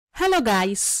Hello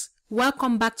guys,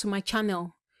 welcome back to my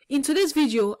channel. In today's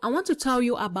video, I want to tell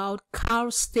you about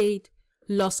Cal State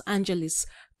Los Angeles.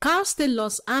 Cal State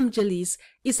Los Angeles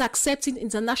is accepting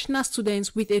international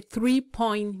students with a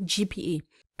 3-point GPA.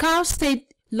 Cal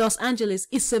State Los Angeles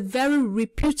is a very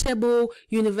reputable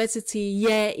university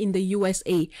here in the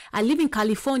USA. I live in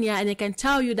California and I can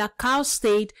tell you that Cal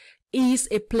State is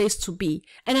a place to be.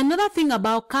 And another thing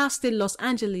about Cal State Los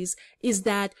Angeles is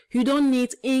that you don't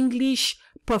need English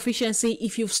proficiency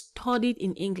if you've studied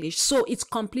in English. So it's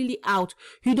completely out.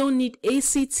 You don't need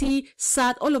ACT,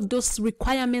 SAT, all of those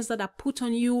requirements that are put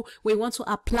on you when you want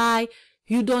to apply.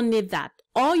 You don't need that.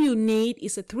 All you need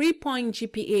is a 3-point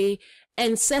GPA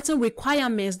and certain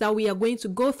requirements that we are going to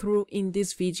go through in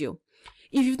this video.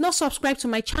 If you've not subscribed to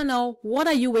my channel, what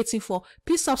are you waiting for?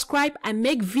 Please subscribe. I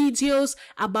make videos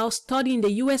about studying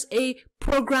the USA,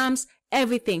 programs,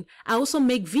 everything. I also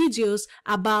make videos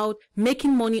about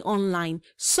making money online.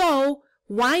 So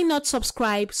why not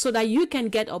subscribe so that you can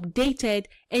get updated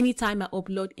anytime I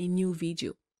upload a new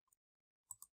video?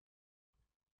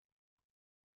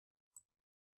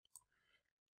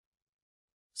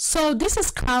 So this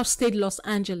is Cal State Los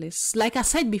Angeles. Like I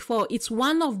said before, it's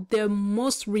one of the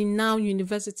most renowned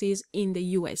universities in the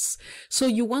US. So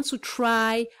you want to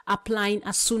try applying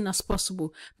as soon as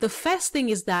possible. The first thing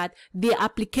is that the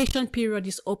application period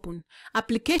is open.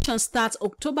 Application starts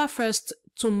October 1st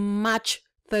to March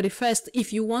 31st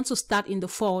if you want to start in the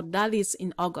fall, that is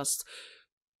in August.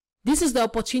 This is the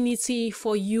opportunity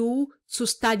for you to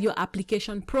start your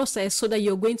application process so that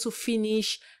you're going to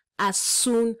finish as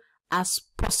soon as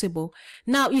possible.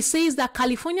 Now it says that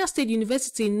California State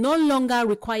University no longer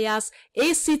requires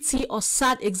ACT or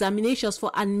SAT examinations for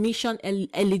admission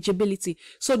eligibility.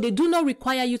 So they do not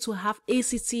require you to have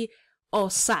ACT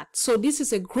or SAT. So this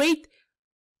is a great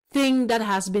thing that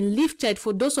has been lifted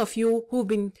for those of you who've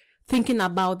been thinking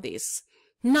about this.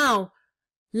 Now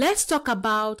let's talk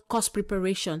about course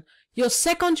preparation. Your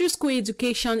secondary school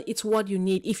education is what you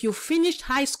need. If you finished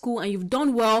high school and you've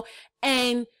done well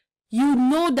and you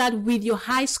know that with your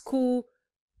high school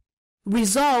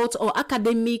results or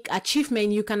academic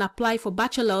achievement, you can apply for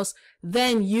bachelor's,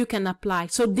 then you can apply.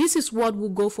 So this is what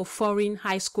will go for foreign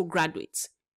high school graduates.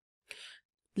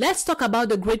 Let's talk about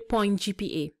the grade point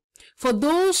GPA. For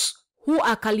those who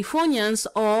are Californians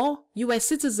or US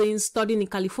citizens studying in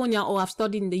California or have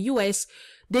studied in the US,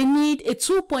 they need a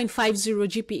 2.50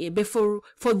 GPA. But for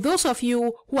those of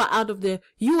you who are out of the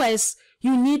US,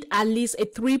 you need at least a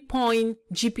 3-point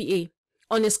GPA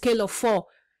on a scale of 4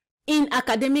 in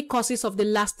academic courses of the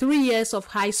last 3 years of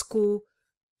high school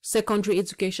secondary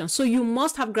education. So you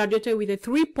must have graduated with a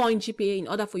 3-point GPA in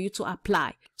order for you to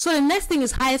apply. So the next thing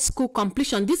is high school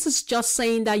completion. This is just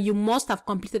saying that you must have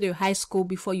completed your high school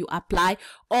before you apply,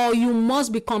 or you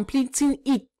must be completing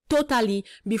it totally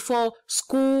before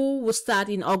school will start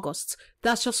in August.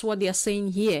 That's just what they are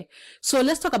saying here. So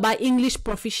let's talk about English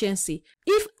proficiency.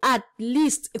 If at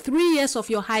least 3 years of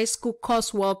your high school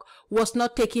coursework was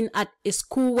not taken at a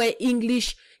school where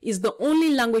English is the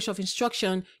only language of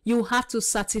instruction, you have to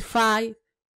satisfy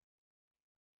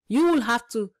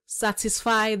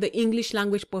the English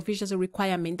language proficiency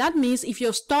requirement. That means if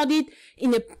you've studied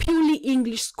in a purely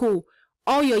English school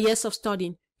all your years of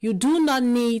studying, you do not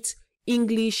need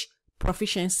English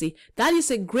proficiency. That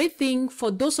is a great thing for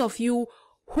those of you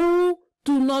who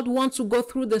do not want to go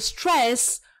through the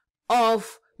stress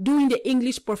of doing the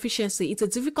English proficiency. It's a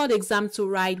difficult exam to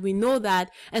write. We know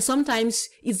that. And sometimes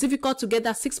it's difficult to get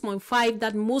that 6.5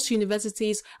 that most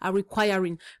universities are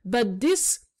requiring. But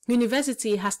this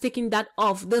university has taken that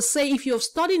off. They say if you're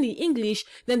studying in English,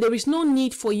 then there is no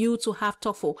need for you to have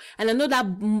TOEFL. And I know that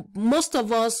most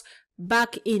of us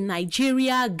back in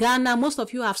Nigeria, Ghana, most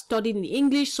of you have studied in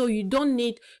English, so you don't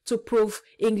need to prove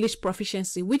English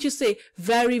proficiency, which is a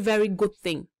very, very good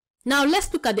thing. Now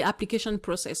let's look at the application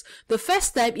process. The first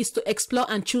step is to explore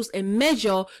and choose a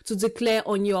major to declare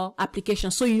on your application.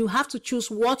 So you have to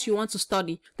choose what you want to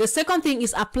study. The second thing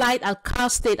is applied at Cal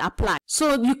State Apply.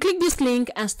 So you click this link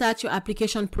and start your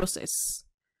application process.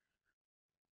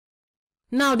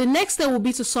 Now, the next step will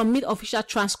be to submit official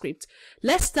transcript.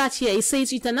 Let's start here. It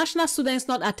says international students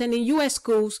not attending US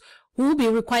schools will be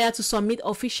required to submit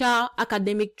official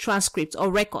academic transcripts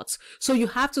or records. So you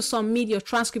have to submit your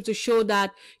transcript to show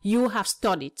that you have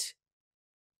studied.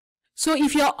 So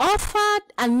if you're offered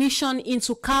admission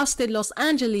into Cal State Los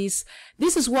Angeles,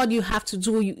 this is what you have to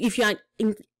do. If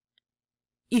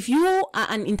you are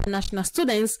an international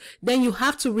student, then you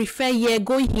have to refer here,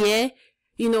 go here,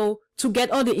 to get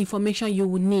all the information you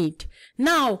will need.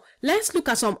 Now, let's look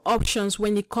at some options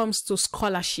when it comes to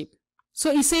scholarship. So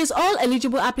it says all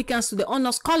eligible applicants to the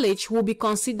Honors College will be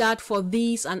considered for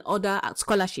these and other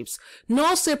scholarships.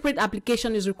 No separate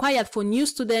application is required for new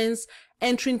students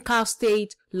entering Cal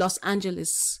State, Los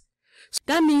Angeles. So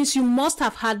that means you must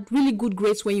have had really good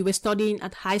grades when you were studying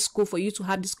at high school for you to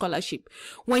have this scholarship.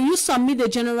 When you submit the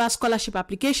general scholarship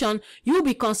application, you will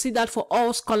be considered for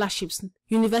all scholarships,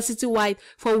 university-wide,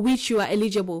 for which you are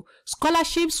eligible.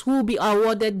 Scholarships will be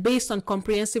awarded based on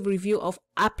comprehensive review of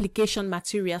application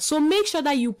material. So make sure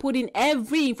that you put in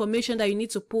every information that you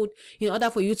need to put in order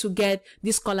for you to get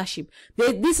this scholarship.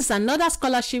 This is another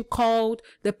scholarship called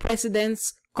the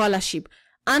President's Scholarship.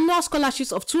 Annual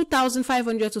scholarships of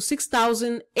 $2,500 to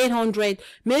 $6,800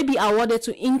 may be awarded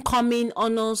to incoming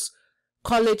honors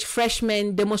college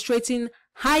freshmen demonstrating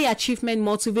high achievement,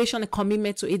 motivation, and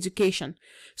commitment to education.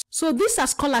 So these are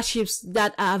scholarships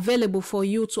that are available for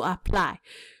you to apply.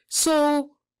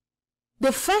 So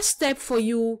the first step for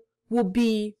you will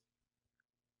be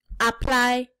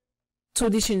apply to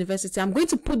this university. I'm going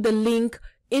to put the link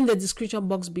in the description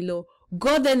box below.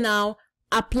 Go there now,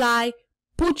 apply,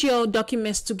 put your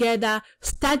documents together,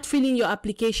 start filling your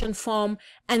application form,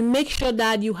 and make sure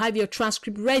that you have your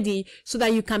transcript ready so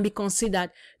that you can be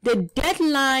considered. The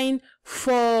deadline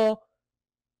for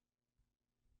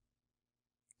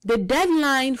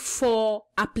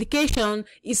application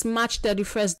is March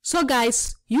 31st. So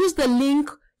guys, use the link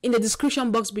in the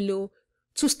description box below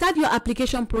to start your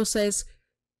application process.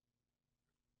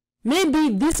 Maybe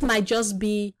this might just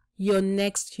be your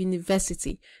next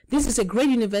university. This is a great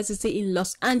university in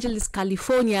Los Angeles,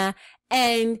 California,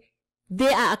 and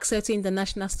they are accepting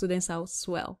international students as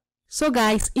well. So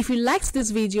guys, if you liked this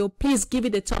video, please give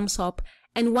it a thumbs up,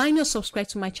 and why not subscribe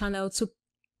to my channel to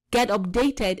get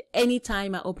updated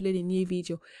anytime I upload a new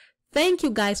video. Thank you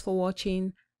guys for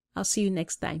watching. I'll see you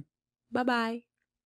next time. Bye bye.